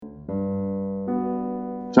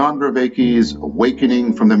John Vervaeke's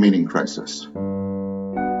Awakening from the Meaning Crisis.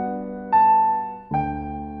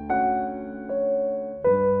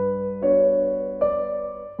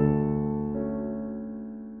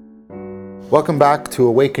 Welcome back to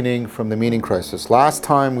Awakening from the Meaning Crisis. Last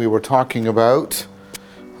time we were talking about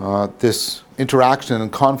this interaction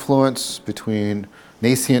and confluence between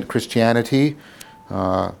nascent Christianity,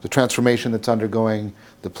 the transformation that's undergoing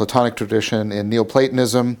the Platonic tradition in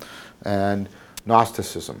Neoplatonism, and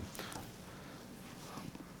Gnosticism.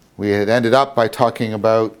 We had ended up by talking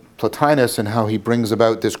about Plotinus and how he brings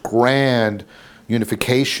about this grand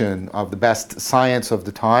unification of the best science of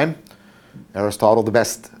the time, Aristotle, the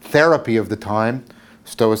best therapy of the time,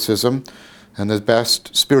 Stoicism, and the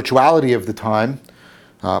best spirituality of the time,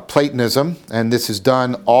 Platonism, and this is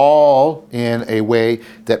done all in a way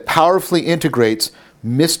that powerfully integrates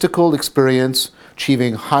mystical experience,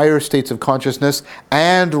 achieving higher states of consciousness,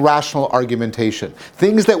 and rational argumentation.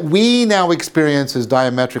 Things that we now experience as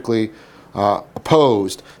diametrically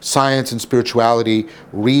opposed: science and spirituality,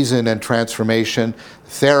 reason and transformation,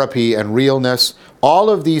 therapy and realness. All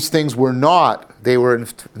of these things were not, they were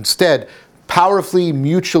instead powerfully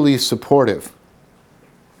mutually supportive.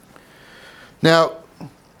 Now,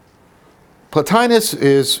 Plotinus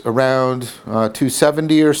is around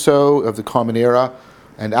 270 or so of the Common Era,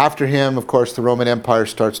 and after him, of course, the Roman Empire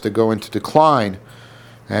starts to go into decline,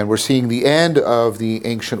 and we're seeing the end of the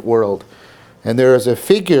ancient world. And there is a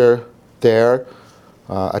figure there,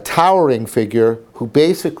 a towering figure, who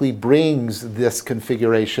basically brings this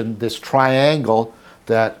configuration, this triangle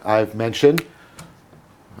that I've mentioned,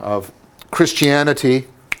 of Christianity,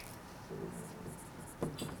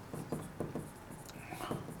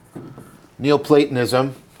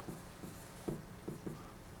 Neoplatonism,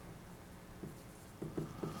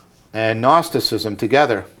 and Gnosticism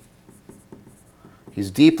together. He's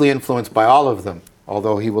deeply influenced by all of them,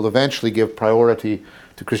 although he will eventually give priority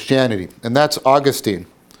to Christianity. And that's Augustine.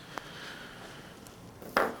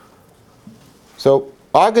 So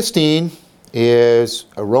Augustine is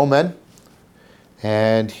a Roman,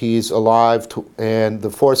 and he's alive in the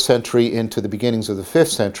 4th century into the beginnings of the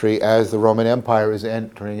 5th century as the Roman Empire is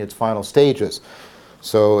entering its final stages.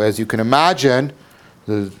 So as you can imagine,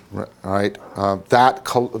 that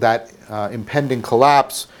impending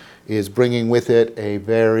collapse is bringing with it a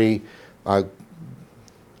very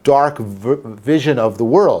dark vision of the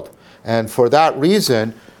world. And for that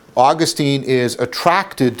reason, Augustine is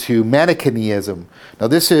attracted to Manichaeism. Now,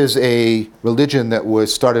 this is a religion that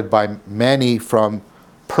was started by Mani from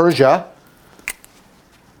Persia.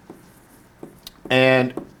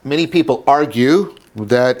 And many people argue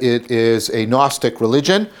that it is a Gnostic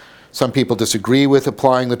religion. Some people disagree with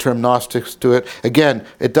applying the term Gnostics to it. Again,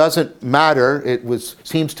 it doesn't matter. It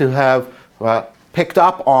seems to have picked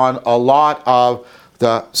up on a lot of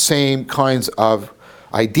the same kinds of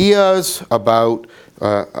ideas about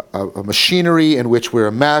a machinery in which we're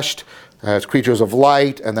enmeshed as creatures of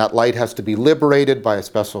light, and that light has to be liberated by a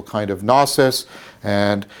special kind of gnosis.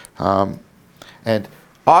 And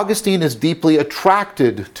Augustine is deeply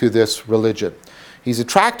attracted to this religion. He's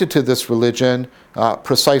attracted to this religion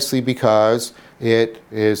precisely because it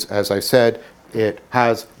is, as I said, it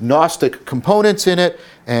has Gnostic components in it,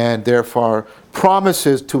 and therefore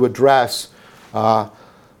promises to address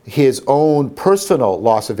his own personal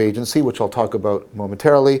loss of agency, which I'll talk about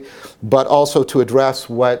momentarily, but also to address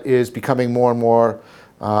what is becoming more and more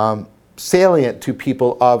salient to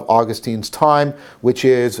people of Augustine's time, which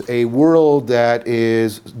is a world that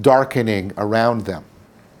is darkening around them.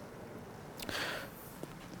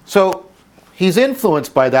 So he's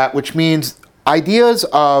influenced by that, which means ideas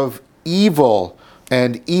of evil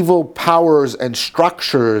and evil powers and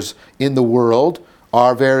structures in the world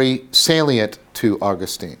are very salient to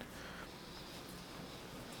Augustine.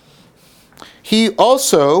 He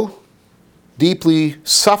also deeply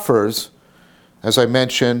suffers, as I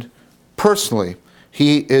mentioned, personally.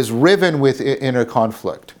 He is riven with inner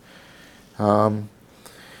conflict. To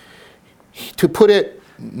put it,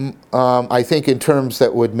 I think, in terms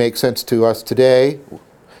that would make sense to us today,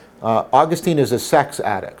 Augustine is a sex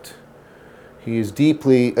addict. He is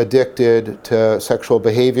deeply addicted to sexual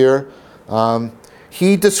behavior.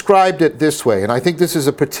 He described it this way, and I think this is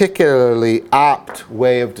a particularly apt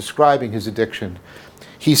way of describing his addiction.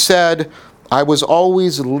 He said, "I was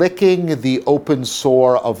always licking the open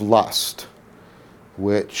sore of lust,"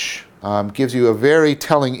 which gives you a very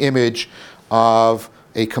telling image of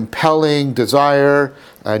a compelling desire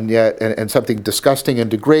and yet and something disgusting and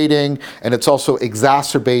degrading, and it's also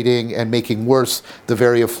exacerbating and making worse the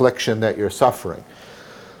very affliction that you're suffering.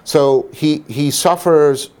 So he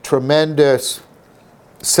suffers tremendous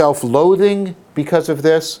self-loathing because of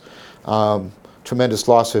this, tremendous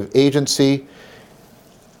loss of agency.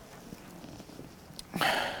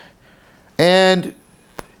 And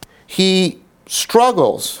he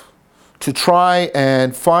struggles to try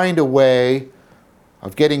and find a way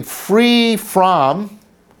of getting free from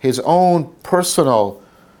his own personal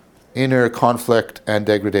inner conflict and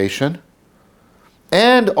degradation,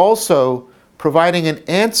 and also providing an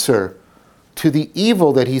answer to the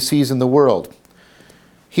evil that he sees in the world.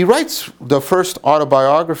 He writes the first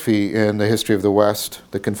autobiography in the history of the West,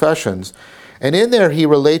 the Confessions, and in there he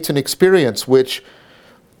relates an experience which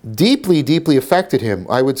deeply, deeply affected him.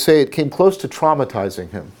 I would say it came close to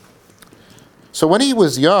traumatizing him. So when he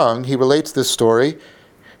was young, he relates this story.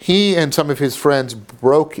 He and some of his friends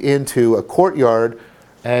broke into a courtyard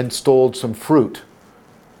and stole some fruit.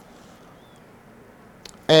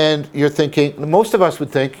 And you're thinking, most of us would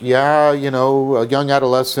think, yeah, a young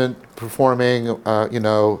adolescent performing,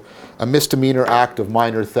 a misdemeanor act of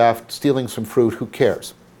minor theft, stealing some fruit, who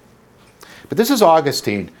cares? But this is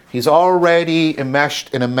Augustine. He's already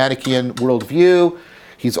enmeshed in a Manichaean worldview.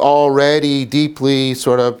 He's already deeply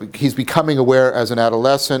he's becoming aware as an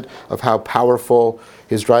adolescent of how powerful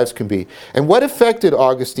his drives can be. And what affected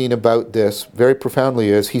Augustine about this very profoundly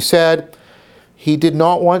is, he said he did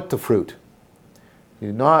not want the fruit. He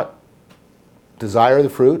did not desire the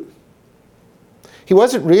fruit. He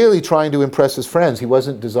wasn't really trying to impress his friends. He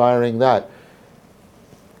wasn't desiring that.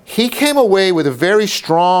 He came away with a very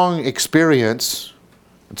strong experience.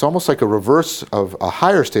 It's almost like a reverse of a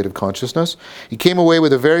higher state of consciousness. He came away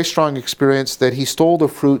with a very strong experience that he stole the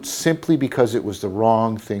fruit simply because it was the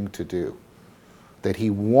wrong thing to do. That he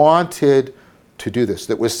wanted to do this.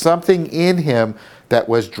 There was something in him that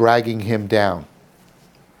was dragging him down.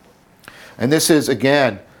 And this is,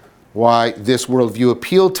 again, why this worldview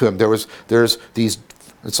appealed to him. There's these,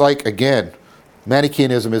 it's like, again,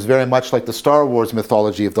 Manichaeanism is very much like the Star Wars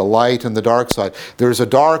mythology of the light and the dark side. There's a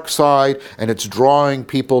dark side, and it's drawing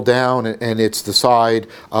people down, and it's the side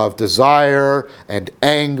of desire and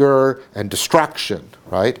anger and destruction,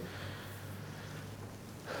 right?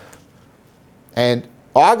 And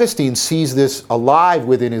Augustine sees this alive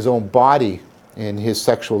within his own body in his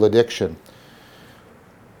sexual addiction.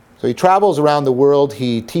 So he travels around the world,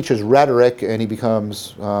 he teaches rhetoric, and he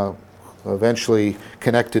becomes eventually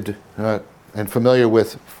connected and familiar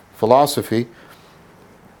with philosophy.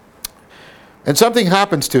 And something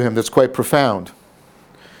happens to him that's quite profound.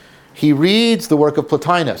 He reads the work of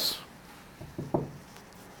Plotinus.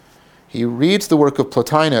 He reads the work of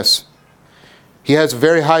Plotinus. He has a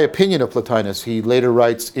very high opinion of Plotinus. He later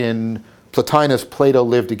writes, in Plotinus, Plato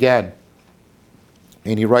lived again.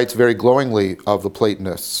 And he writes very glowingly of the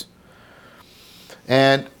Platonists.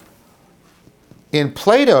 And in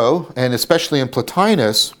Plato, and especially in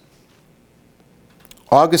Plotinus,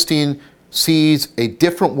 Augustine sees a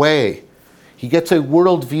different way. He gets a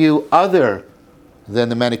worldview other than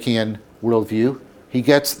the Manichaean worldview. He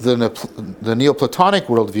gets the Neoplatonic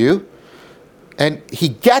worldview, and he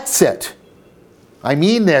gets it. I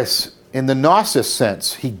mean this in the Gnosis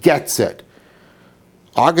sense. He gets it.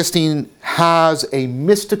 Augustine has a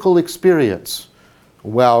mystical experience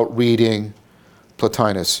while reading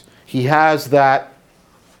Plotinus. He has that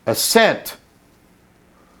ascent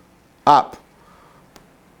up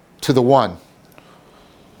to the one.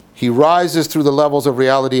 He rises through the levels of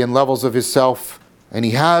reality and levels of his self, and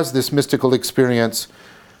he has this mystical experience,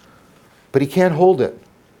 but he can't hold it.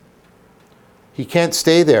 He can't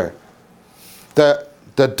stay there.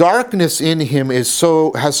 The darkness in him has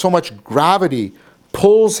so much gravity,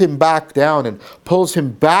 pulls him back down and pulls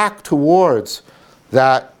him back towards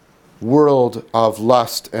that world of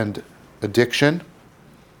lust and addiction,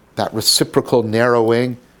 that reciprocal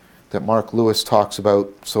narrowing that Mark Lewis talks about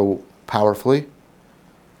so powerfully.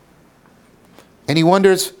 And he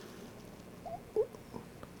wonders,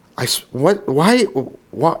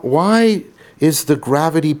 why is the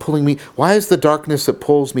gravity pulling me? Why is the darkness that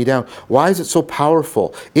pulls me down? Why is it so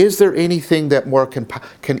powerful? Is there anything that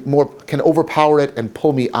can overpower it and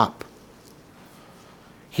pull me up?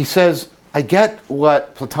 He says, I get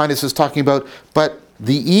what Plotinus is talking about, but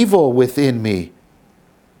the evil within me,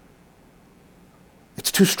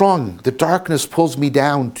 it's too strong. The darkness pulls me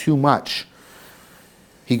down too much.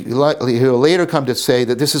 He'll later come to say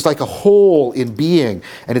that this is like a hole in being,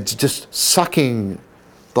 and it's just sucking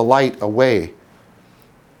the light away.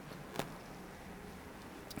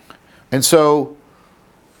 And so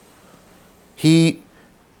he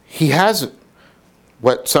has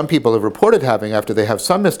what some people have reported having after they have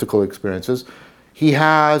some mystical experiences. He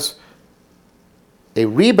has a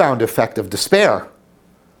rebound effect of despair.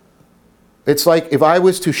 It's like if I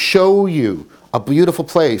was to show you a beautiful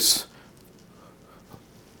place,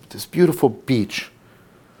 this beautiful beach.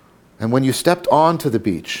 And when you stepped onto the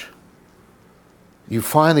beach, you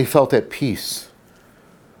finally felt at peace.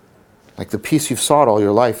 Like the peace you've sought all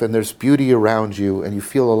your life, and there's beauty around you, and you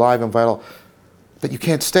feel alive and vital. But you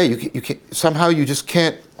can't stay. You can't, somehow you just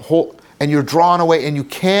can't hold, and you're drawn away, and you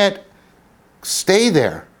can't stay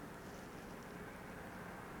there.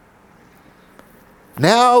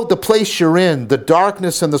 Now the place you're in, the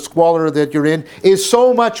darkness and the squalor that you're in, is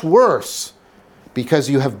so much worse because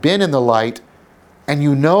you have been in the light and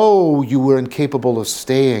you know you were incapable of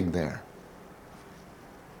staying there.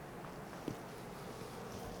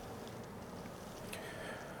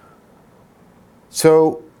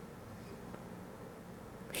 So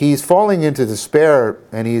he's falling into despair,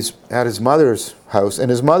 and he's at his mother's house, and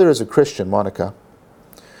his mother is a Christian, Monica.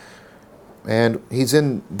 And he's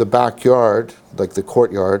in the backyard, like the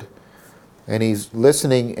courtyard, and he's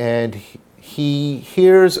listening, and he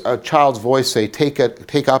hears a child's voice say, take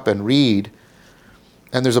up and read.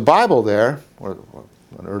 And there's a Bible there, or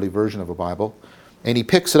an early version of a Bible, and he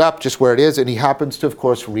picks it up just where it is, and he happens to, of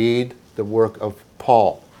course, read the work of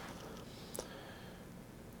Paul.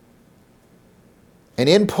 And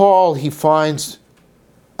in Paul, he finds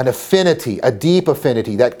an affinity, a deep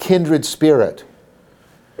affinity, that kindred spirit.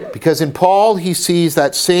 Because in Paul, he sees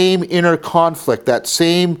that same inner conflict, that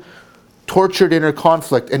same tortured inner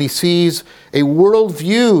conflict, and he sees a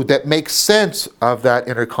worldview that makes sense of that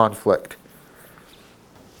inner conflict.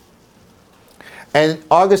 And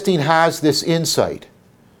Augustine has this insight.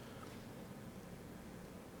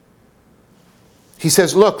 He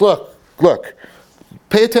says, look.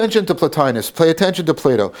 Pay attention to Plotinus. Pay attention to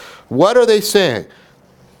Plato. What are they saying?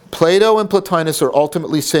 Plato and Plotinus are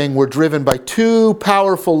ultimately saying we're driven by two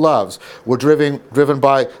powerful loves. We're driven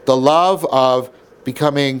by the love of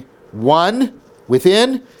becoming one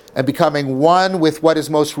within and becoming one with what is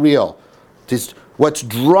most real. Just what's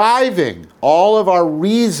driving all of our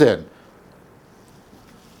reason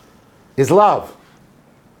is love.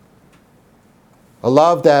 A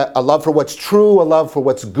love for what's true, a love for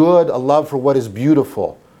what's good, a love for what is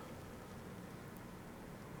beautiful.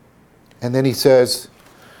 And then he says,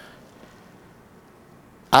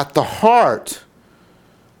 at the heart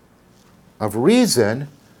of reason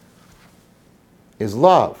is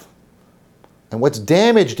love. And what's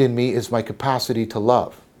damaged in me is my capacity to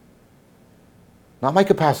love. Not my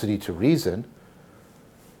capacity to reason.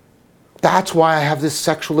 That's why I have this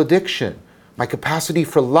sexual addiction. My capacity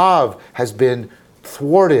for love has been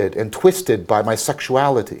thwarted and twisted by my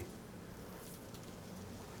sexuality.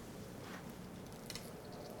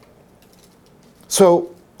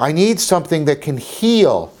 So I need something that can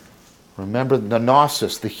heal. Remember the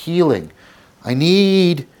gnosis, the healing. I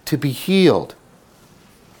need to be healed.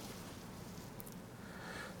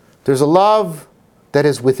 There's a love that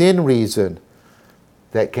is within reason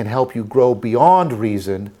that can help you grow beyond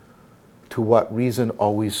reason to what reason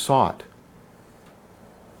always sought.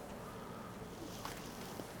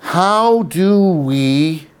 How do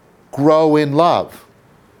we grow in love?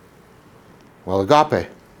 Well, agape.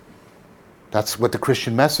 That's what the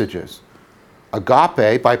Christian message is.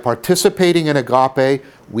 Agape, by participating in agape,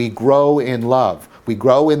 we grow in love. We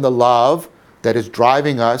grow in the love that is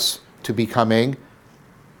driving us to becoming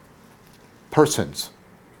persons.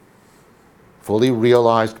 Fully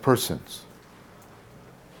realized persons.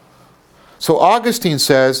 So Augustine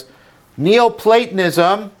says,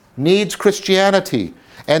 Neoplatonism needs Christianity.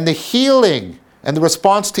 And the healing and the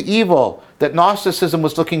response to evil that Gnosticism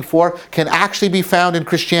was looking for can actually be found in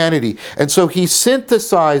Christianity. And so he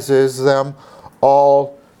synthesizes them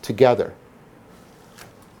all together.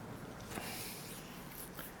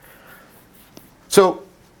 So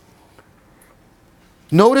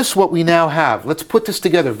notice what we now have. Let's put this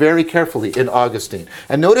together very carefully in Augustine.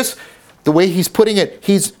 And notice the way he's putting it.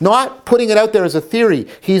 He's not putting it out there as a theory.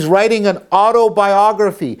 He's writing an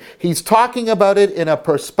autobiography. He's talking about it in a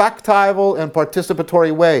perspectival and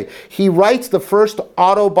participatory way. He writes the first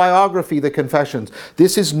autobiography, the Confessions.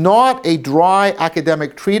 This is not a dry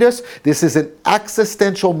academic treatise. This is an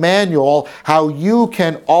existential manual how you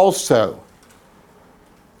can also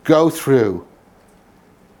go through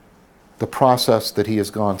the process that he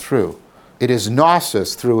has gone through. It is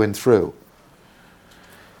gnosis through and through.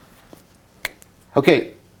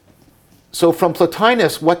 Okay, so from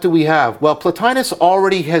Plotinus, what do we have? Well, Plotinus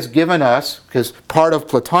already has given us, because part of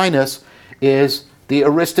Plotinus is the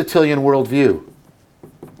Aristotelian worldview.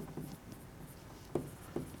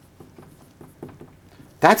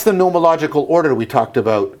 That's the nomological order we talked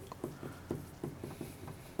about,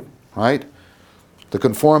 right? The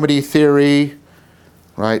conformity theory,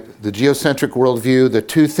 right? The geocentric worldview, the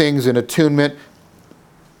two things in attunement.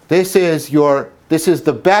 This is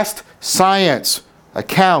the best science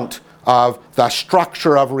account of the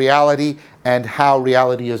structure of reality and how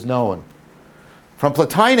reality is known. From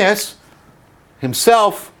Plotinus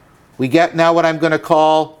himself, we get now what I'm going to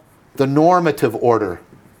call the normative order.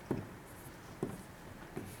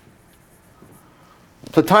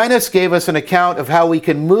 Plotinus gave us an account of how we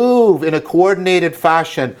can move in a coordinated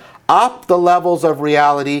fashion up the levels of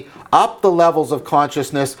reality, up the levels of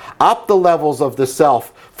consciousness, up the levels of the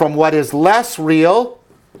self, from what is less real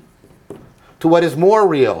to what is more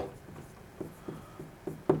real.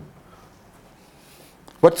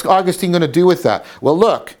 What's Augustine going to do with that? Well,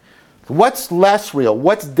 look, what's less real?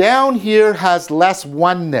 What's down here has less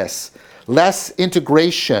oneness, less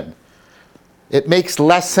integration. It makes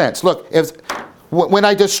less sense. Look, when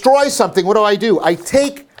I destroy something, what do? I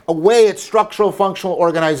take away its structural functional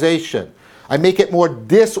organization. I make it more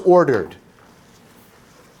disordered.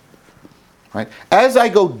 Right? As I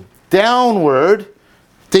go downward,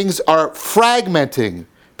 things are fragmenting,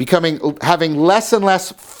 having less and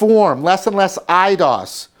less form, less and less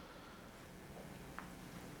eidos.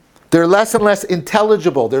 They're less and less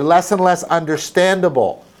intelligible. They're less and less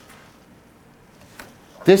understandable.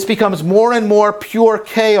 This becomes more and more pure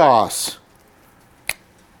chaos.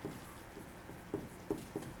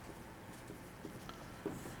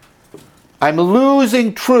 I'm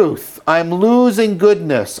losing truth. I'm losing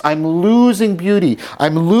goodness. I'm losing beauty.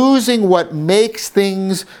 I'm losing what makes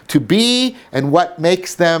things to be and what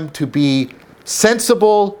makes them to be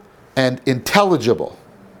sensible and intelligible.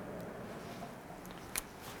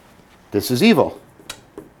 This is evil.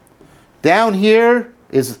 Down here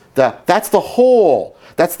is that's the hole.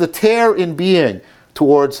 That's the tear in being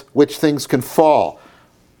towards which things can fall.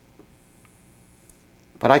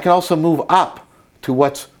 But I can also move up to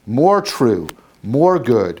what's more true, more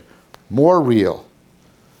good, more real.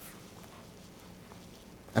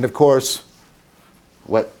 And of course,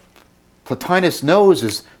 what Plotinus knows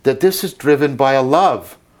is that this is driven by a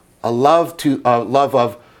love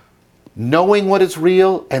of knowing what is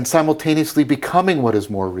real and simultaneously becoming what is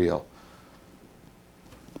more real.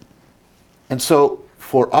 And so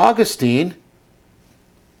for Augustine,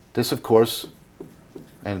 this of course,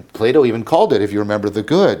 and Plato even called it, if you remember, the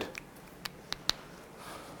good.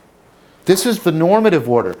 This is the normative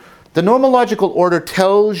order. The normological order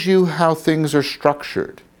tells you how things are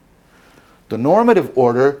structured. The normative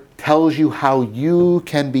order tells you how you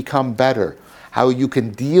can become better, how you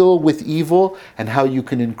can deal with evil, and how you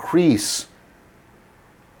can increase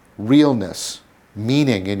realness,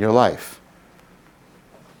 meaning in your life.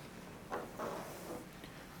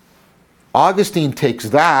 Augustine takes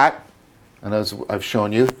that, and as I've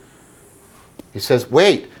shown you, he says,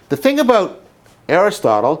 wait, the thing about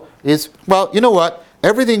Aristotle is, well, you know what?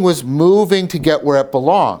 Everything was moving to get where it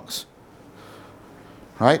belongs.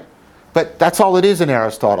 Right? But that's all it is in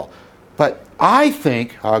Aristotle. But I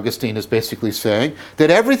think, Augustine is basically saying, that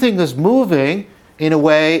everything is moving in a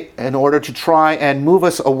way in order to try and move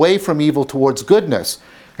us away from evil towards goodness.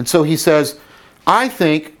 And so he says, I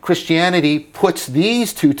think Christianity puts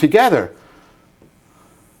these two together.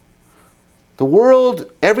 The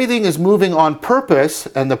world, everything is moving on purpose,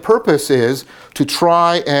 and the purpose is to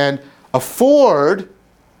try and afford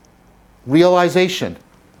realization,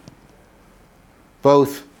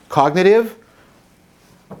 both cognitive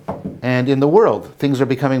and in the world. Things are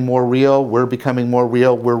becoming more real, we're becoming more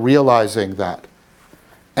real, we're realizing that.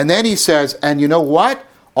 And then he says, and you know what?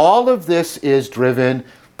 All of this is driven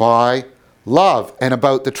by love and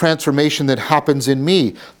about the transformation that happens in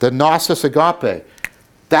me, the gnosis agape.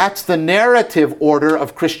 That's the narrative order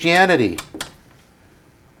of Christianity.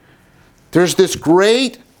 There's this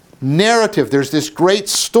great narrative, there's this great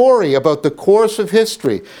story about the course of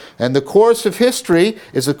history. And the course of history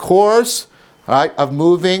is a course, right, of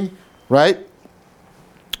moving, right,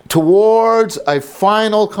 towards a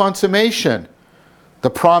final consummation, the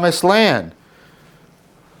promised land.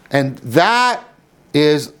 And that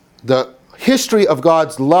is the history of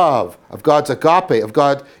God's love, of God's agape, of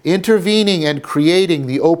God intervening and creating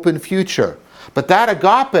the open future. But that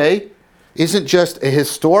agape isn't just a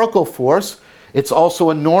historical force, it's also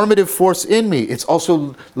a normative force in me. It's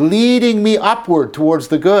also leading me upward towards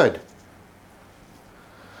the good.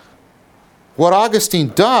 What Augustine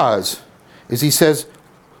does is he says,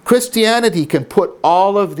 Christianity can put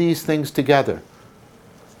all of these things together.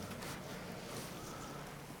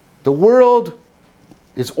 The world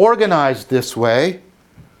is organized this way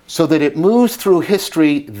so that it moves through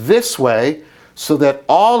history this way so that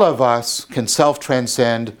all of us can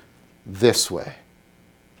self-transcend this way.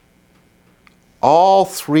 All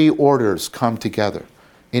three orders come together.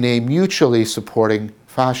 in a mutually supporting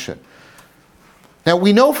fashion. Now,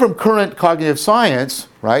 we know from current cognitive science,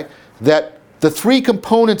 right, that the three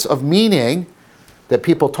components of meaning that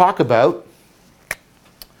people talk about,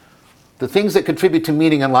 the things that contribute to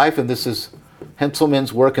meaning in life, and this is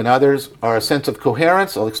Henselman's work and others, are a sense of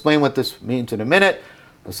coherence. I'll explain what this means in a minute.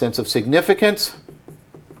 A sense of significance,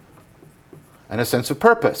 and a sense of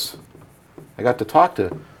purpose. I got to talk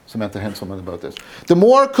to Samantha Henselman about this. The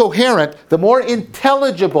more coherent, the more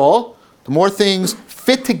intelligible, the more things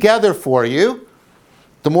fit together for you,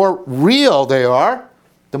 the more real they are,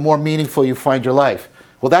 the more meaningful you find your life.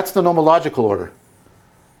 Well, that's the nomological order.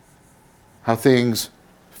 How things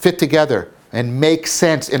fit together and make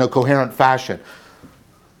sense in a coherent fashion.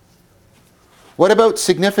 What about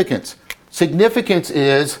significance? Significance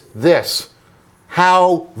is this: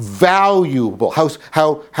 how valuable,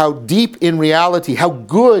 how deep in reality, how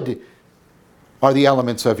good are the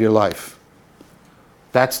elements of your life.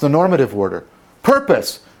 That's the normative order.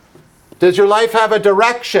 Purpose. Does your life have a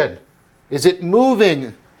direction? Is it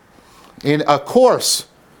moving in a course?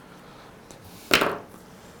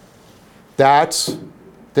 That's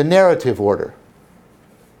the narrative order.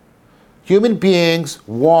 Human beings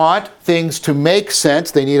want things to make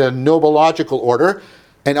sense. They need a nomological order.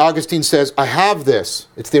 And Augustine says, I have this.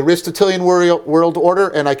 It's the Aristotelian world order,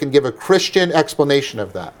 and I can give a Christian explanation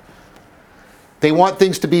of that. They want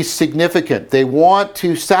things to be significant. They want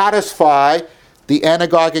to satisfy the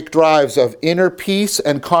anagogic drives of inner peace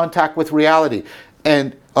and contact with reality.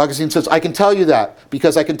 And Augustine says, I can tell you that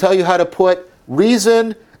because I can tell you how to put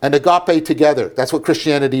reason and agape together. That's what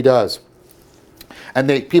Christianity does.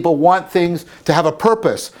 And people want things to have a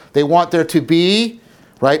purpose. They want there to be,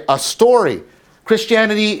 right, a story.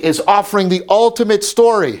 Christianity is offering the ultimate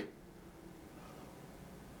story.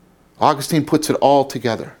 Augustine puts it all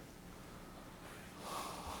together.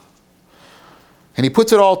 And he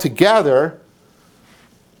puts it all together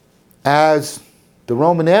as the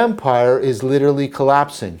Roman Empire is literally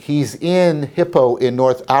collapsing. He's in Hippo in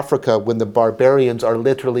North Africa when the barbarians are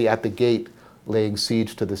literally at the gate laying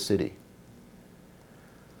siege to the city.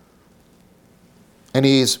 And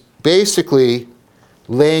he's basically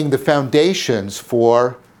laying the foundations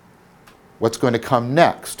for what's going to come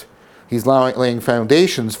next. He's laying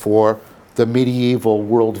foundations for the medieval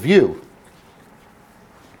worldview.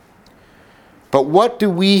 But what do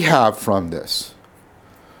we have from this?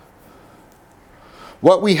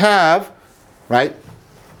 What we have, right,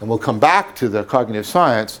 and we'll come back to the cognitive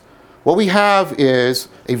science, what we have is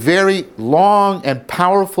a very long and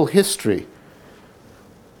powerful history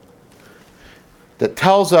that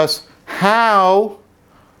tells us how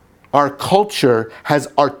our culture has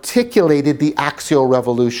articulated the axial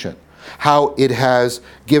revolution, how it has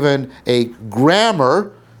given a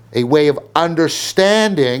grammar, a way of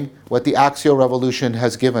understanding what the axial revolution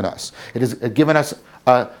has given us. It has given us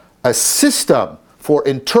a system for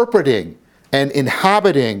interpreting and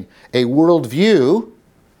inhabiting a worldview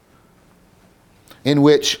in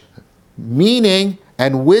which meaning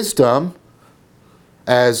and wisdom,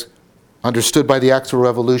 as understood by the axial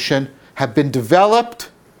revolution, have been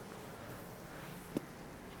developed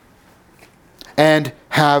and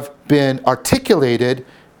have been articulated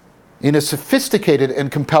in a sophisticated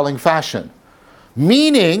and compelling fashion.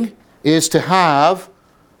 Meaning is to have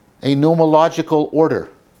a nomological order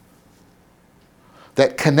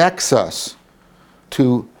that connects us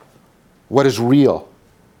to what is real.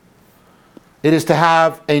 It is to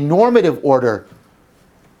have a normative order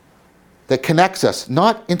that connects us,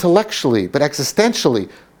 not intellectually, but existentially,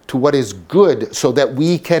 to what is good so that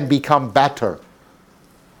we can become better.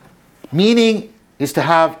 Meaning is to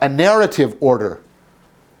have a narrative order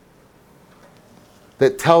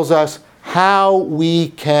that tells us how we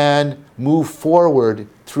can move forward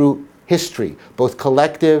through history, both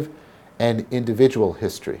collective and individual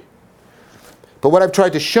history. But what I've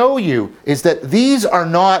tried to show you is that these are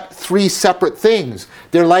not three separate things.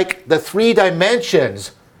 They're like the three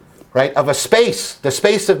dimensions, right, of a space, the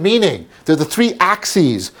space of meaning. They're the three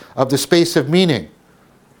axes of the space of meaning.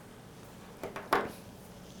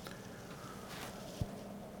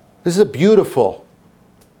 This is a beautiful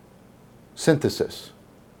synthesis.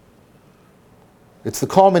 It's the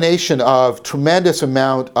culmination of tremendous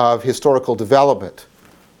amount of historical development.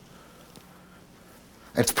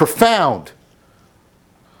 It's profound.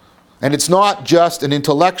 And it's not just an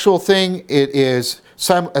intellectual thing. It is,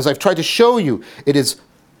 as I've tried to show you, it is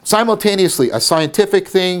simultaneously a scientific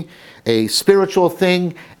thing, a spiritual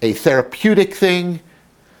thing, a therapeutic thing,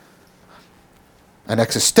 an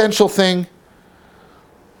existential thing.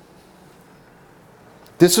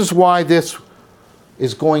 This is why this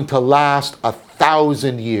is going to last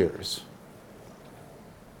 1,000 years.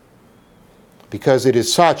 because it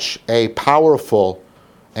is such a powerful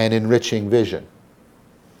and enriching vision.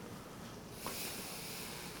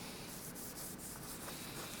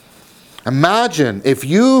 Imagine if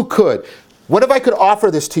you could, what if I could offer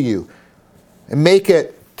this to you and make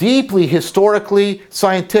it deeply historically,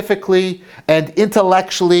 scientifically, and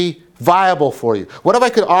intellectually viable for you? What if I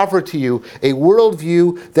could offer to you a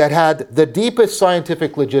worldview that had the deepest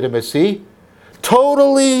scientific legitimacy,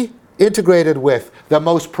 totally integrated with the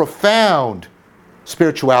most profound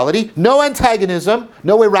spirituality, no antagonism,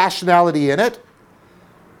 no irrationality in it,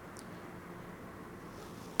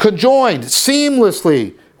 conjoined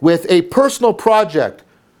seamlessly with a personal project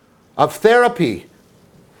of therapy,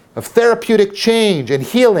 of therapeutic change and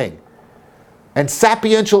healing, and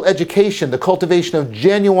sapiential education, the cultivation of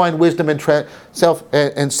genuine wisdom and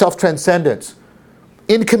self-transcendence,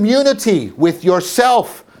 in community with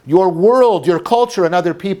yourself, your world, your culture, and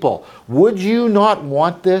other people. Would you not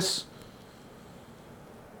want this?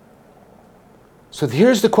 So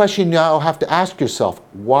here's the question you now have to ask yourself.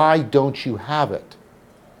 Why don't you have it?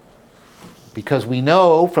 Because we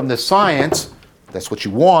know from the science that's what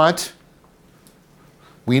you want.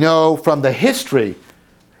 We know from the history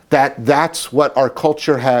that that's what our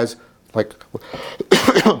culture has, like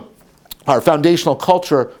our foundational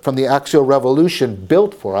culture from the Axial Revolution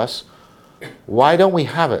built for us. Why don't we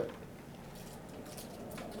have it?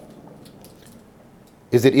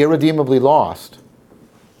 Is it irredeemably lost?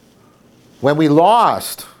 When we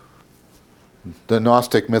lost the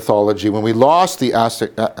Gnostic mythology, when we lost the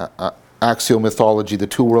axial mythology, the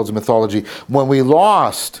two worlds mythology, when we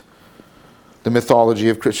lost the mythology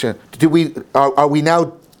of Christianity, are we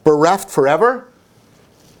now bereft forever?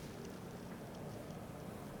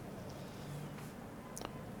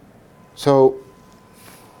 So,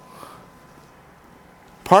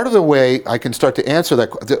 part of the way I can start to answer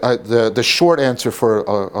that, the short answer for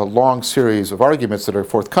a long series of arguments that are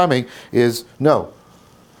forthcoming is no.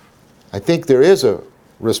 I think there is a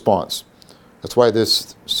response. That's why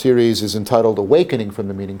this series is entitled Awakening from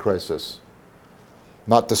the Meaning Crisis,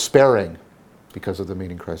 not despairing because of the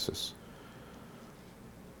meaning crisis.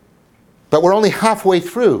 But we're only halfway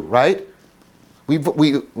through, right?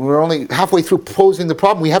 We're only halfway through posing the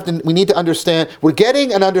problem. We need to understand. We're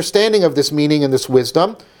getting an understanding of this meaning and this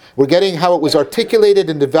wisdom. We're getting how it was articulated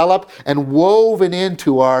and developed and woven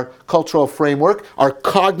into our cultural framework, our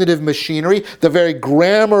cognitive machinery, the very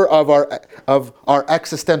grammar of our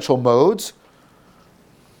existential modes.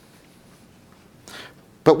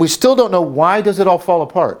 But we still don't know, why does it all fall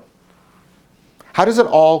apart? How does it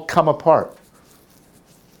all come apart?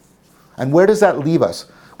 And where does that leave us?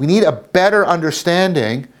 We need a better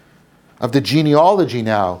understanding of the genealogy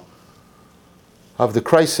now of the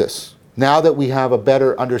crisis. Now that we have a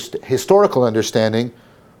better historical understanding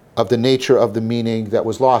of the nature of the meaning that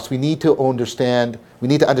was lost, we need to understand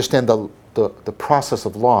the process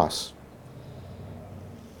of loss.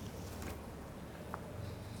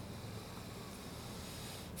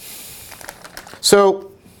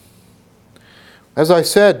 So, as I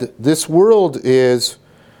said, this world is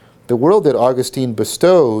the world that Augustine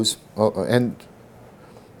bestows, and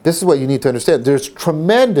this is what you need to understand. There's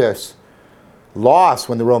tremendous loss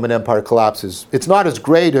when the Roman Empire collapses. It's not as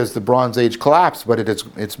great as the Bronze Age collapse, but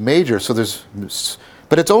it's major.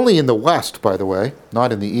 But it's only in the West, by the way,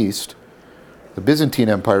 not in the East. The Byzantine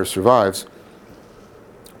Empire survives.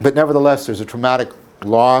 But nevertheless, there's a traumatic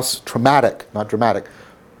loss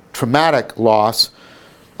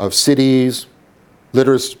of cities,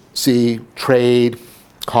 literacy, trade,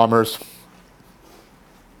 commerce.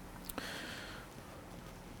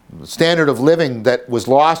 The standard of living that was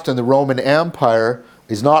lost in the Roman Empire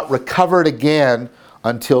is not recovered again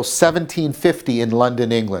until 1750 in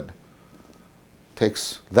London, England. It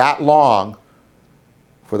takes that long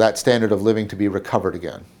for that standard of living to be recovered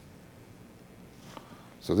again.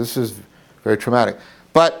 So this is very traumatic.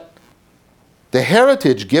 But the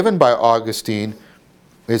heritage given by Augustine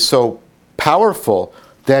is so powerful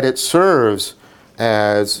that it serves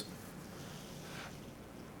as,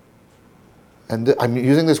 and I'm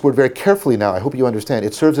using this word very carefully now, I hope you understand,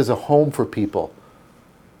 it serves as a home for people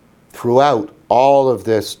throughout all of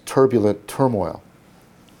this turbulent turmoil.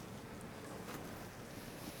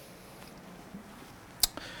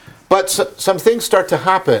 But some things start to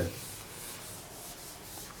happen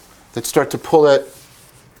that start to pull it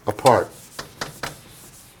apart.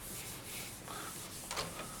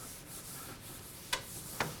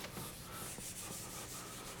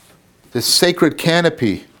 This sacred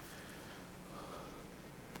canopy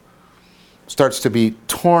starts to be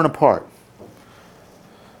torn apart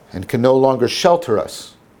and can no longer shelter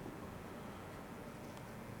us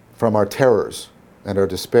from our terrors and our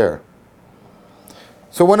despair.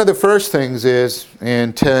 So one of the first things is in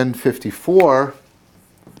 1054,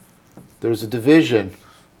 there's a division.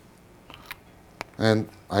 And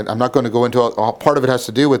I'm not going to go into all, part of it has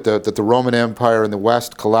to do with that the Roman Empire in the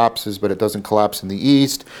West collapses, but it doesn't collapse in the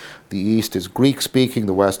East. The East is Greek-speaking,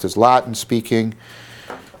 the West is Latin-speaking.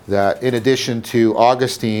 That in addition to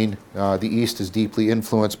Augustine, the East is deeply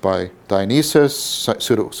influenced by Dionysius,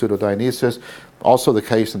 pseudo-Dionysius. Also the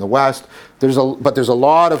case in the West. But there's a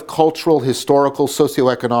lot of cultural, historical,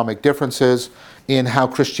 socioeconomic differences in how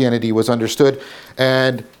Christianity was understood.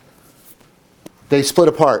 And they split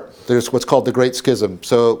apart. There's what's called the Great Schism.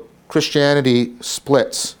 So Christianity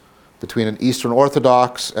splits between an Eastern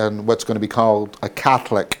Orthodox and what's going to be called a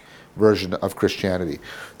Catholic version of Christianity.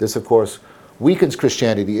 This, of course, weakens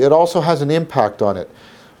Christianity. It also has an impact on it.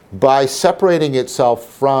 By separating itself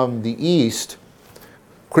from the East,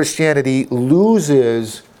 Christianity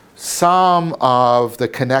loses some of the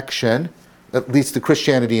connection, at least the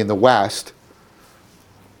Christianity in the West,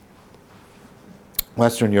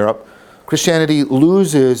 Western Europe. Christianity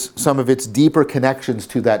loses some of its deeper connections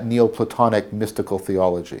to that Neoplatonic mystical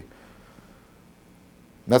theology.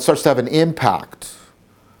 That starts to have an impact.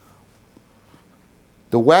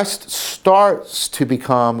 The West starts to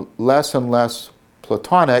become less and less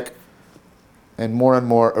Platonic and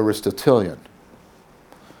more Aristotelian.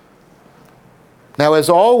 Now, as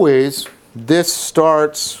always, this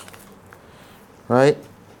starts, right?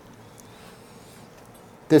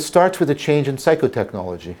 This starts with a change in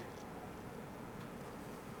psychotechnology.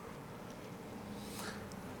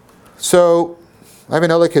 So,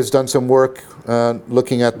 Ivan Illich has done some work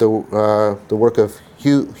looking at the work of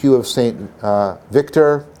Hugh of St.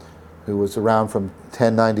 Victor, who was around from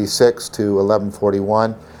 1096 to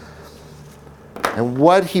 1141. And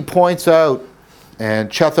what he points out,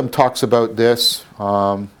 and Chetham talks about this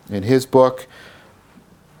in his book,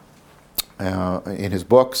 in his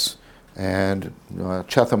books, and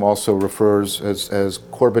Chetham also refers, as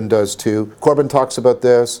Corbin does too. Corbin talks about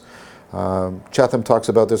this. Chetham talks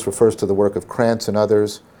about this, refers to the work of Krantz and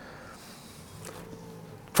others.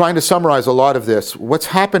 Trying to summarize a lot of this, what's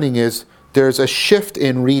happening is there's a shift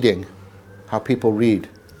in reading, how people read.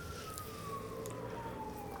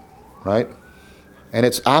 Right? And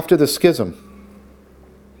it's after the schism.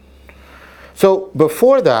 So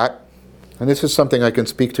before that, and this is something I can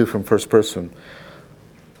speak to from first person,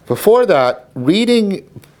 before that,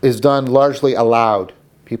 reading is done largely aloud.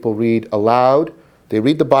 People read aloud. They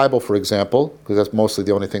read the Bible, for example, because that's mostly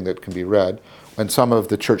the only thing that can be read. And some of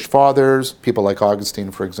the church fathers, people like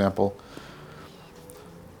Augustine, for example,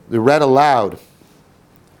 they read aloud.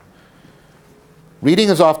 Reading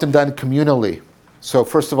is often done communally. So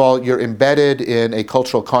first of all, you're embedded in a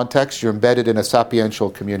cultural context. You're embedded in a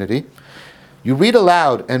sapiential community. You read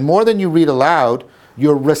aloud, and more than you read aloud,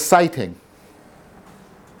 you're reciting.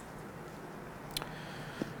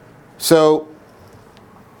 So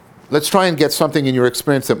let's try and get something in your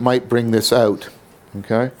experience that might bring this out.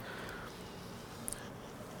 Okay?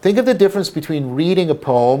 Think of the difference between reading a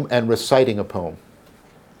poem and reciting a poem.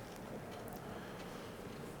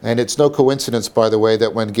 And it's no coincidence, by the way,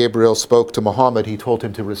 that when Gabriel spoke to Muhammad, he told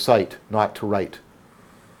him to recite, not to write.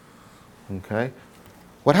 Okay?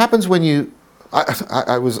 What happens when you...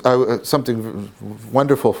 I was something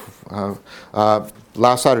wonderful.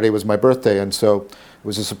 Last Saturday was my birthday, and so it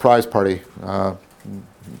was a surprise party.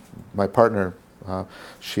 My partner,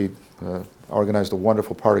 she organized a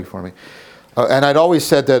wonderful party for me. And I'd always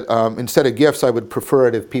said that instead of gifts, I would prefer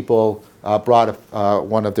it if people brought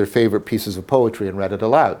one of their favorite pieces of poetry and read it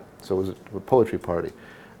aloud. So it was a poetry party.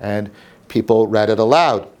 And people read it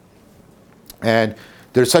aloud. And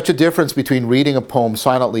there's such a difference between reading a poem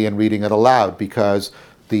silently and reading it aloud, because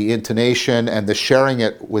the intonation and the sharing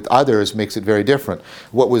it with others makes it very different.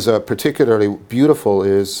 What was particularly beautiful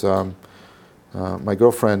is my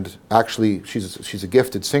girlfriend, actually, she's a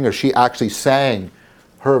gifted singer. She actually sang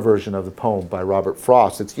her version of the poem by Robert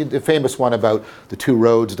Frost. It's the famous one about the two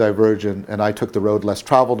roads diverge, and I took the road less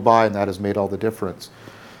traveled by, and that has made all the difference.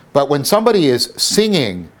 But when somebody is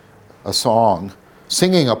singing a song,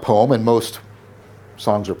 singing a poem, and most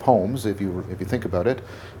songs are poems if you think about it,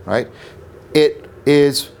 right? It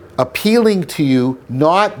is appealing to you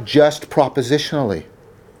not just propositionally.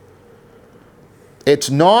 It's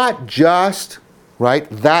not just, right,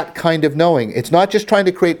 that kind of knowing. It's not just trying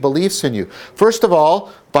to create beliefs in you. First of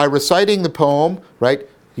all, by reciting the poem, right,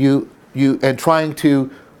 you and trying to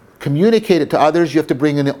communicate it to others, you have to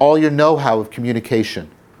bring in all your know-how of communication.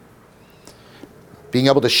 Being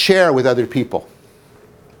able to share with other people.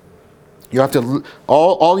 You have to,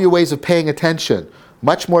 all your ways of paying attention,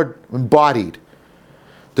 much more embodied.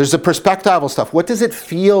 There's the perspectival stuff. What does it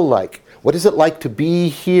feel like? What is it like to be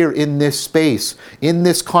here in this space, in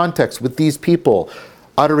this context, with these people,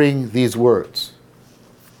 uttering these words?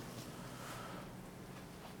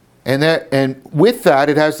 And with that,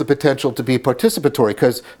 it has the potential to be participatory,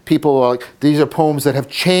 because people are like, these are poems that have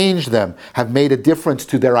changed them, have made a difference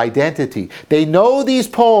to their identity. They know these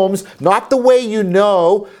poems not the way you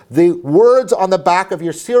know the words on the back of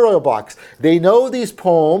your cereal box. They know these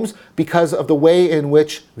poems because of the way in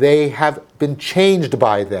which they have been changed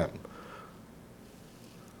by them.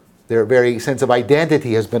 Their very sense of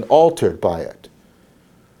identity has been altered by it.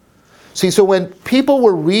 See, so when people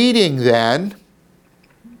were reading then,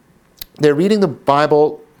 they're reading the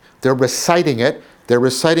Bible, they're reciting it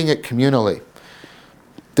communally.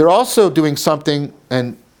 They're also doing something,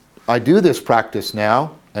 and I do this practice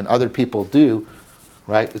now, and other people do,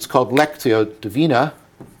 right? It's called Lectio Divina.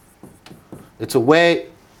 It's a way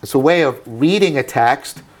of reading a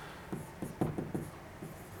text,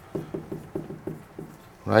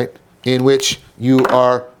 right? In which you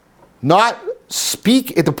are not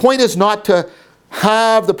speak. The point is not to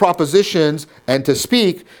have the propositions and to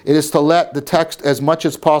speak. It is to let the text as much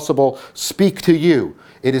as possible speak to you.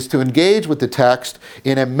 It is to engage with the text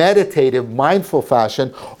in a meditative, mindful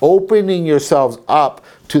fashion, opening yourselves up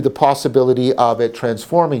to the possibility of it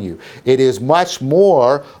transforming you. It is much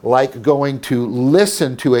more like going to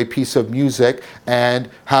listen to a piece of music and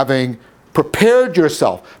having prepared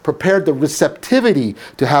the receptivity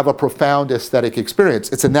to have a profound aesthetic experience.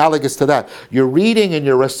 It's analogous to that. You're reading and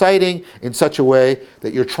you're reciting in such a way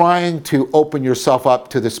that you're trying to open yourself up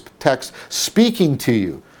to this text speaking to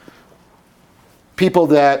you. People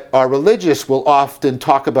that are religious will often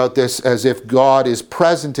talk about this as if God is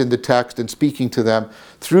present in the text and speaking to them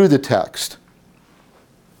through the text.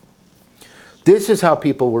 This is how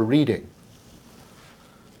people were reading.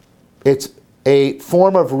 It's a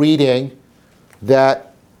form of reading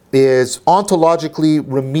that is ontologically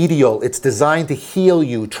remedial. It's designed to heal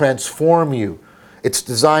you, transform you. It's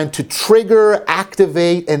designed to trigger,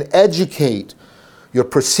 activate, and educate your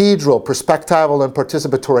procedural, perspectival, and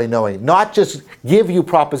participatory knowing. Not just give you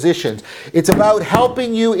propositions. It's about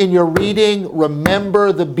helping you in your reading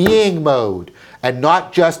remember the being mode and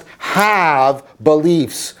not just have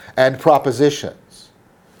beliefs and propositions.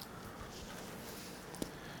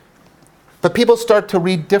 But people start to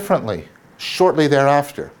read differently shortly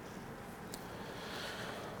thereafter.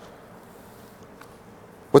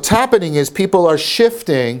 What's happening is people are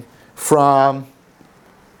shifting from,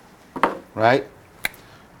 right?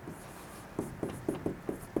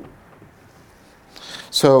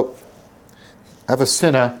 So,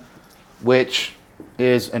 Avicenna, which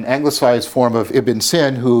is an anglicized form of Ibn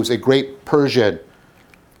Sina, who's a great Persian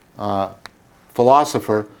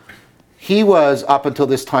philosopher, he was, up until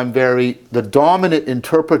this time, the dominant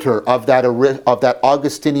interpreter of that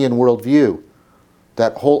Augustinian worldview,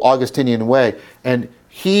 that whole Augustinian way. And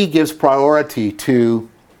he gives priority to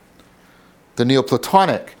the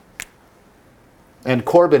Neoplatonic. And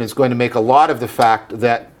Corbin is going to make a lot of the fact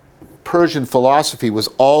that Persian philosophy was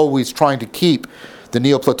always trying to keep the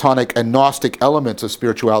Neoplatonic and Gnostic elements of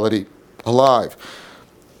spirituality alive.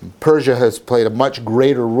 Persia has played a much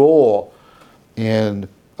greater role in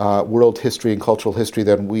world history and cultural history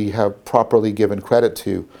than we have properly given credit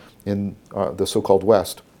to in the so-called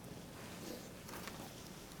West.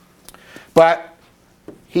 But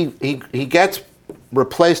he gets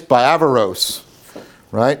replaced by Averroes,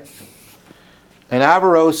 right? And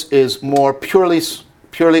Averroes is more purely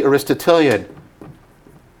Aristotelian.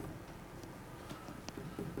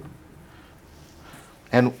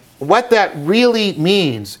 And what that really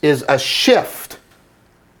means is a shift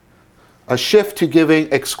to giving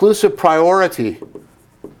exclusive priority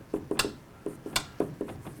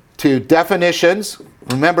to definitions.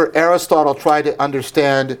 Remember, Aristotle tried to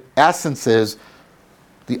understand essences,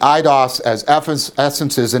 the eidos as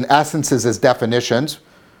essences and essences as definitions.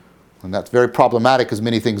 And that's very problematic because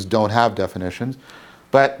many things don't have definitions.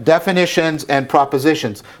 But definitions and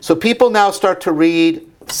propositions. So people now start to read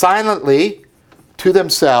silently to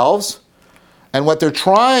themselves, and what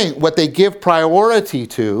they give priority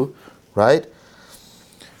to, right,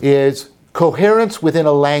 is coherence within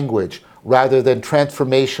a language rather than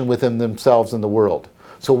transformation within themselves and the world.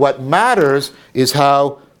 So what matters is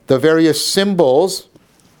how the various symbols,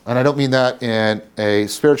 and I don't mean that in a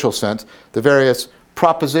spiritual sense, the various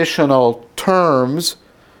propositional terms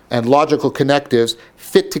and logical connectives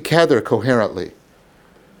fit together coherently.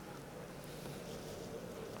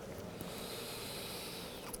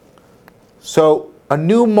 So a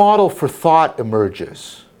new model for thought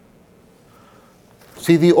emerges.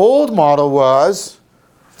 See, the old model was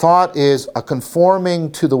thought is a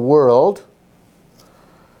conforming to the world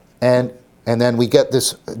And then we got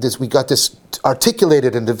this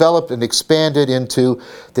articulated and developed and expanded into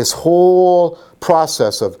this whole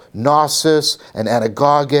process of gnosis and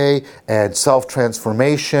anagoge and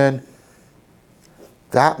self-transformation.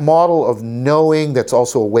 That model of knowing, that's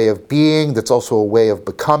also a way of being, that's also a way of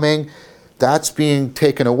becoming, that's being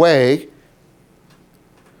taken away,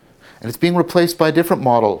 and it's being replaced by a different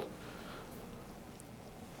model.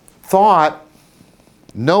 Thought,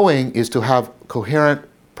 knowing, is to have coherent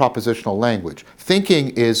propositional language. Thinking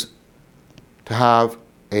is to have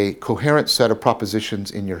a coherent set of propositions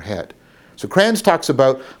in your head. So Kranz talks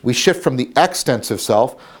about we shift from the extensive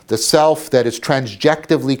self, the self that is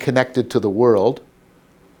transjectively connected to the world,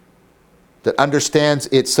 that understands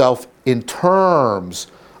itself in terms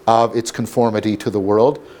of its conformity to the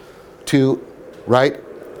world, to, right,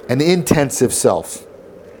 an intensive self.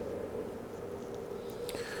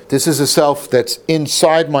 This is a self that's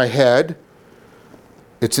inside my head.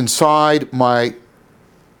 It's inside my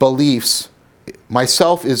beliefs.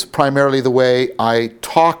 Myself is primarily the way I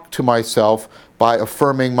talk to myself by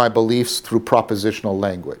affirming my beliefs through propositional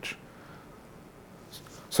language.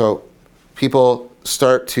 So people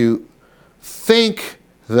start to think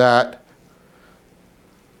that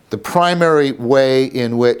the primary way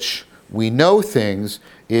in which we know things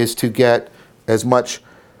is to get as much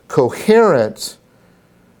coherence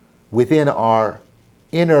within our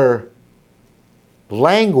inner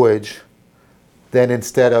language than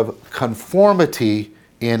instead of conformity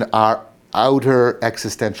in our outer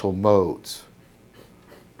existential modes.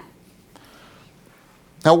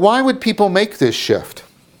 Now, why would people make this shift?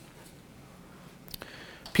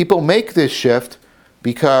 People make this shift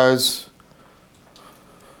because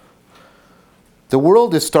the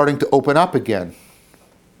world is starting to open up again.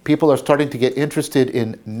 People are starting to get interested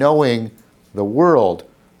in knowing the world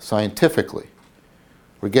scientifically.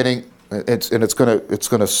 We're getting it's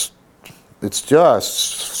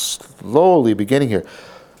just slowly beginning here,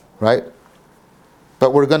 right?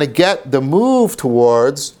 But we're going to get the move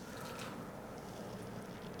towards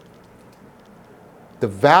the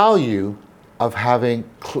value of having,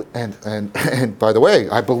 and by the way,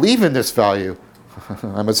 I believe in this value.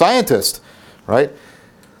 I'm a scientist, right?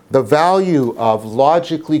 The value of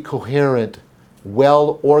logically coherent,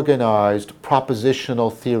 well-organized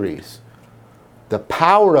propositional theories. The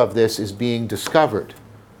power of this is being discovered.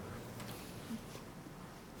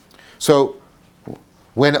 So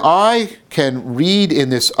when I can read in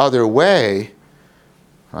this other way,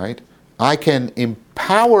 right, I can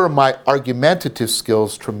empower my argumentative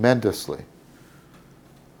skills tremendously.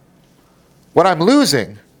 What I'm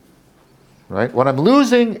losing, right? What I'm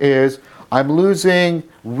losing is I'm losing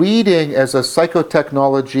reading as a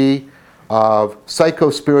psychotechnology of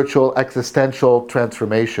psycho-spiritual existential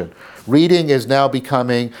transformation. Reading is now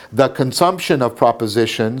becoming the consumption of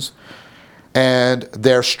propositions and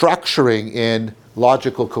their structuring in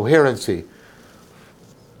logical coherency.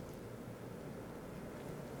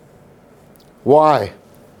 Why?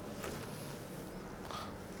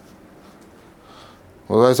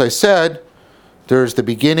 Well, as I said, there's the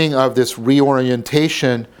beginning of this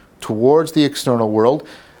reorientation towards the external world,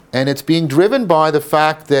 and it's being driven by the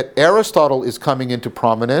fact that Aristotle is coming into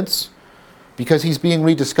prominence because he's being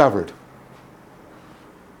rediscovered.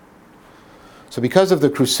 So because of the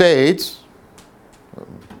Crusades,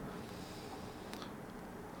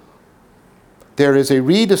 there is a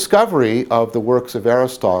rediscovery of the works of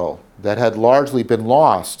Aristotle that had largely been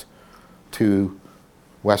lost to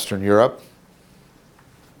Western Europe.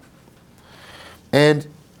 And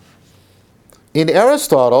in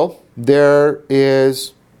Aristotle, there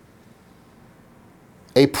is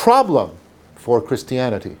a problem for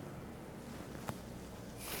Christianity.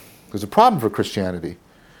 There's a problem for Christianity.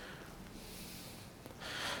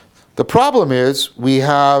 The problem is we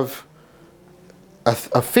have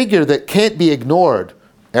a figure that can't be ignored.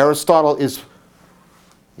 Aristotle is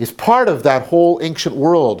part of that whole ancient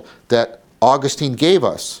world that Augustine gave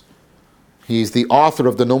us. He's the author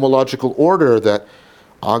of the nomological order that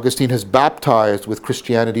Augustine has baptized with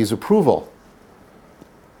Christianity's approval.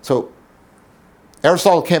 So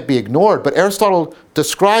Aristotle can't be ignored, but Aristotle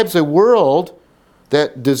describes a world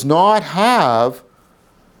that does not have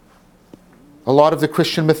a lot of the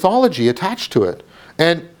Christian mythology attached to it,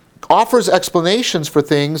 and offers explanations for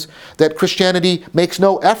things that Christianity makes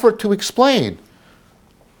no effort to explain.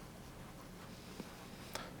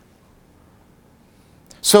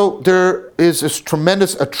 So there is this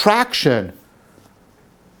tremendous attraction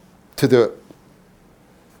to the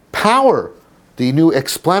power, the new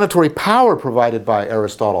explanatory power provided by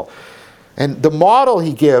Aristotle. And the model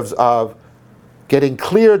he gives of getting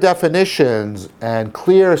clear definitions and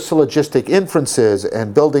clear syllogistic inferences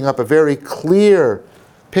and building up a very clear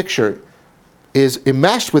picture, is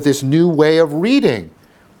enmeshed with this new way of reading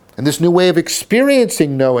and this new way of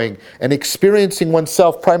experiencing knowing and experiencing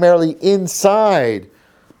oneself primarily inside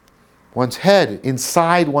one's head,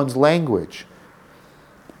 inside one's language.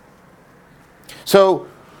 So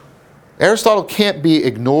Aristotle can't be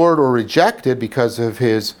ignored or rejected because of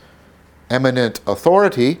his eminent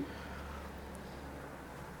authority,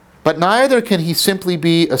 but neither can he simply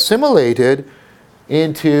be assimilated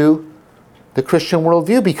into the Christian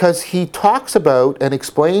worldview, because he talks about and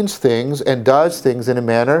explains things and does things in a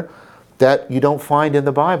manner that you don't find in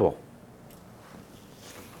the Bible.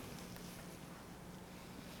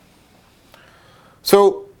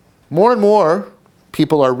 So more and more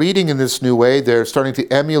people are reading in this new way. They're starting to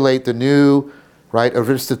emulate the new,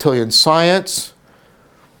 Aristotelian science,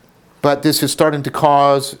 but this is starting to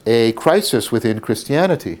cause a crisis within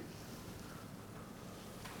Christianity.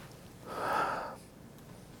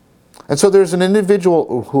 And so there's an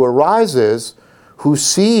individual who arises who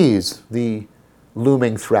sees the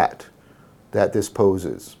looming threat that this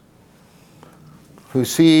poses, who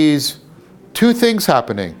sees two things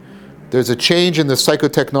happening. There's a change in the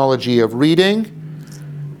psychotechnology of reading,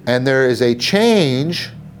 and there is a change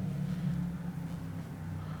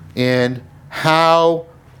in how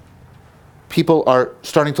people are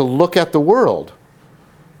starting to look at the world.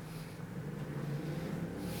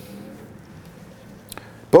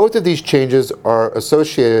 Both of these changes are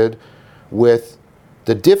associated with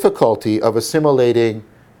the difficulty of assimilating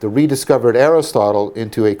the rediscovered Aristotle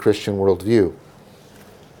into a Christian worldview.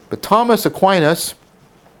 But Thomas Aquinas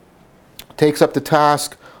takes up the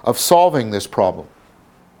task of solving this problem.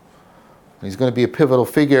 He's going to be a pivotal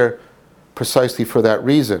figure precisely for that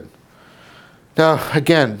reason. Now,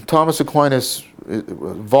 again, Thomas Aquinas,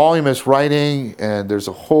 voluminous writing, and there's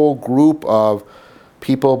a whole group of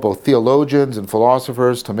people, both theologians and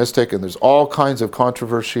philosophers, Thomistic, and there's all kinds of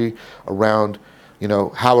controversy around,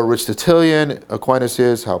 how Aristotelian Aquinas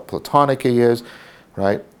is, how Platonic he is,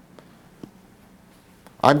 right?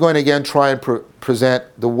 I'm going to again try and present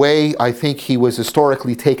the way I think he was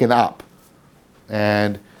historically taken up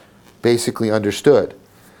and basically understood.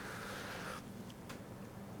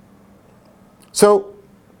 So,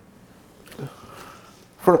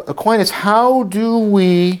 for Aquinas, how do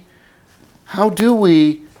we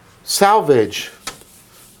salvage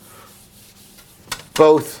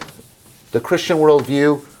both the Christian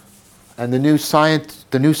worldview and the new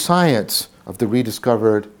science of the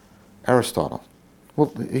rediscovered Aristotle?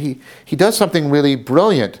 Well, he does something really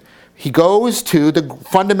brilliant. He goes to the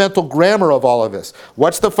fundamental grammar of all of this.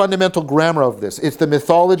 What's the fundamental grammar of this? It's the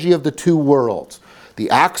mythology of the two worlds. The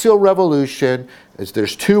axial revolution is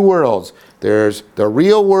there's two worlds. There's the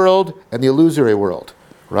real world and the illusory world,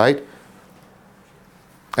 right?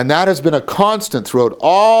 And that has been a constant throughout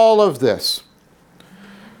all of this.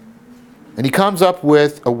 And he comes up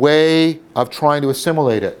with a way of trying to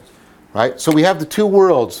assimilate it, right? So we have the two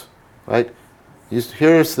worlds, right?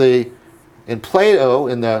 Here's in Plato,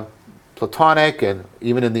 in the Platonic and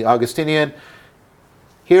even in the Augustinian,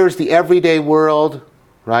 here's the everyday world,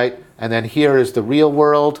 right? And then here is the real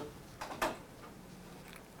world.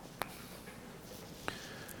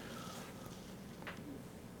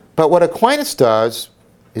 But what Aquinas does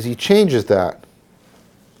is he changes that.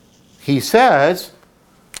 He says,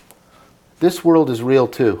 this world is real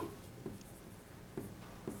too.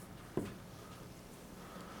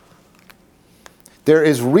 There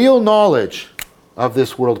is real knowledge of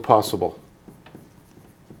this world possible.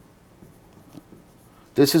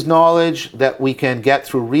 This is knowledge that we can get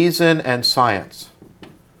through reason and science.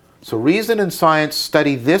 So reason and science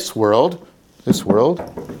study this world,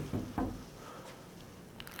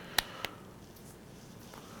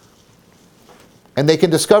 and they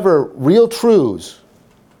can discover real truths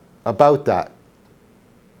about that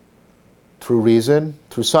through reason,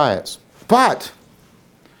 through science. But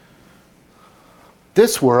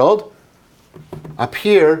this world up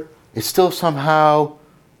here is still somehow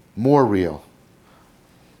more real.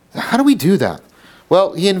 How do we do that?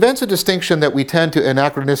 Well, he invents a distinction that we tend to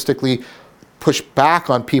anachronistically push back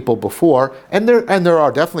on people before, and there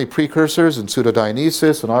are definitely precursors in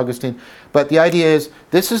Pseudo-Dionysius and Augustine, but the idea is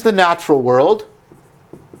this is the natural world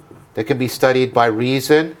that can be studied by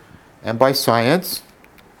reason and by science.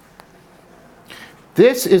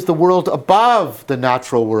 This is the world above the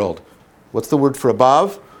natural world. What's the word for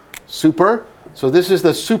above? Super. So this is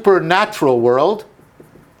the supernatural world.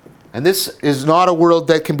 And this is not a world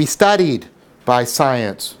that can be studied by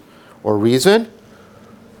science or reason.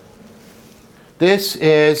 This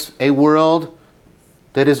is a world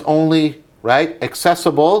that is only right?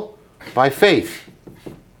 Accessible by faith.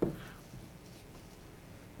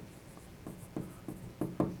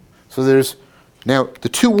 So there's, now the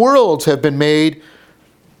two worlds have been made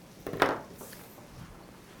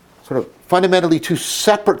sort of fundamentally two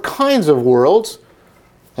separate kinds of worlds,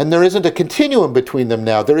 and there isn't a continuum between them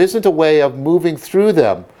now. There isn't a way of moving through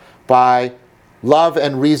them by love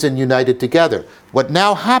and reason united together. What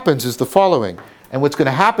now happens is the following, and what's going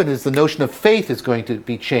to happen is the notion of faith is going to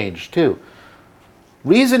be changed too.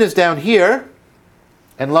 Reason is down here,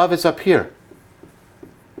 and love is up here.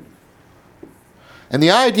 And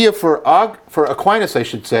the idea for Aquinas, I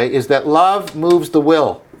should say, is that love moves the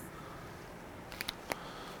will.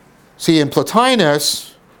 See, in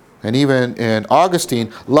Plotinus, and even in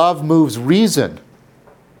Augustine, love moves reason.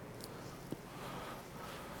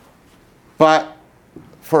 But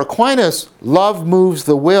for Aquinas, love moves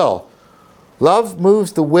the will. Love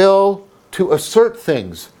moves the will to assert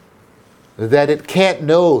things that it can't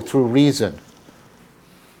know through reason.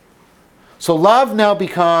 So faith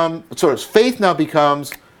now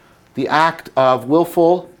becomes the act of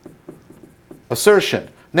willful assertion.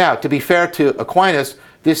 Now, to be fair to Aquinas,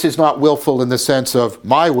 this is not willful in the sense of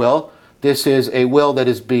my will. This is a will that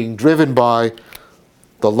is being driven by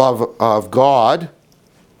the love of God.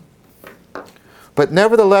 But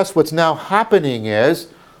nevertheless, what's now happening is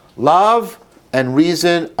love and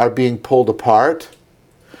reason are being pulled apart.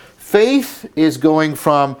 Faith is going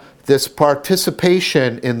from this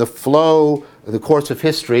participation in the flow, the course of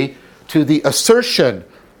history, to the assertion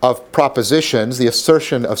of propositions, the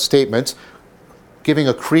assertion of statements, giving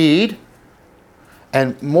a creed,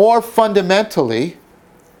 and more fundamentally,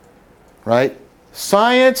 right,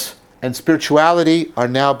 science and spirituality are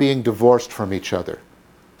now being divorced from each other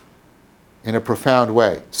in a profound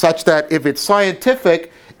way, such that if it's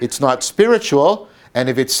scientific, it's not spiritual, and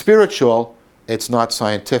if it's spiritual, it's not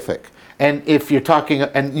scientific. And if you're talking,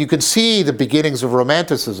 and you can see the beginnings of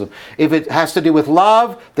Romanticism. If it has to do with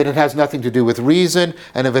love, then it has nothing to do with reason.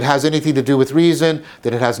 And if it has anything to do with reason,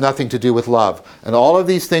 then it has nothing to do with love. And all of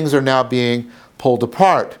these things are now being pulled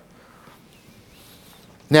apart.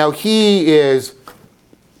 Now Aquinas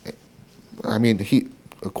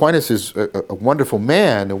is a wonderful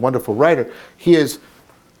man, a wonderful writer. He is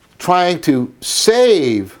trying to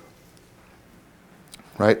save,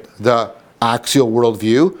 right, the axial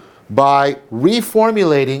worldview by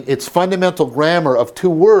reformulating its fundamental grammar of two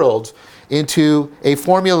worlds into a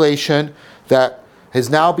formulation that is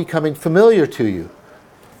now becoming familiar to you.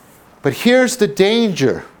 But here's the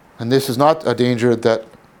danger, and this is not a danger that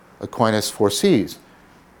Aquinas foresees.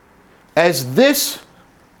 As this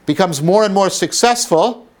becomes more and more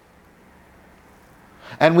successful,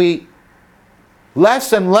 and we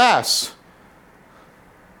less and less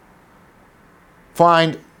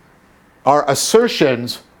find our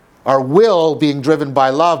assertions, our will being driven by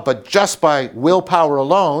love, but just by willpower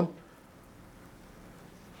alone,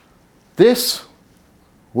 this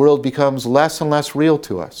world becomes less and less real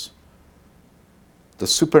to us. The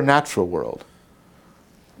supernatural world.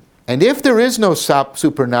 And if there is no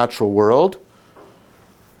supernatural world,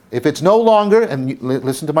 if it's no longer, and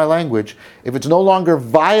listen to my language, if it's no longer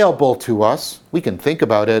viable to us, we can think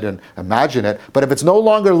about it and imagine it, but if it's no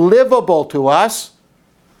longer livable to us,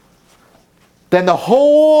 then the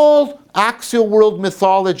whole axial world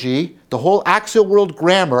mythology, the whole axial world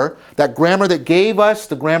grammar, that grammar that gave us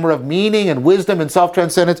the grammar of meaning and wisdom and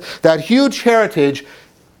self-transcendence, that huge heritage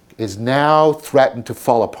is now threatened to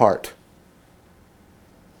fall apart.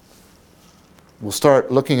 We'll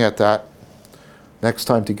start looking at that next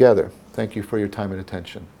time together. Thank you for your time and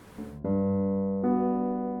attention.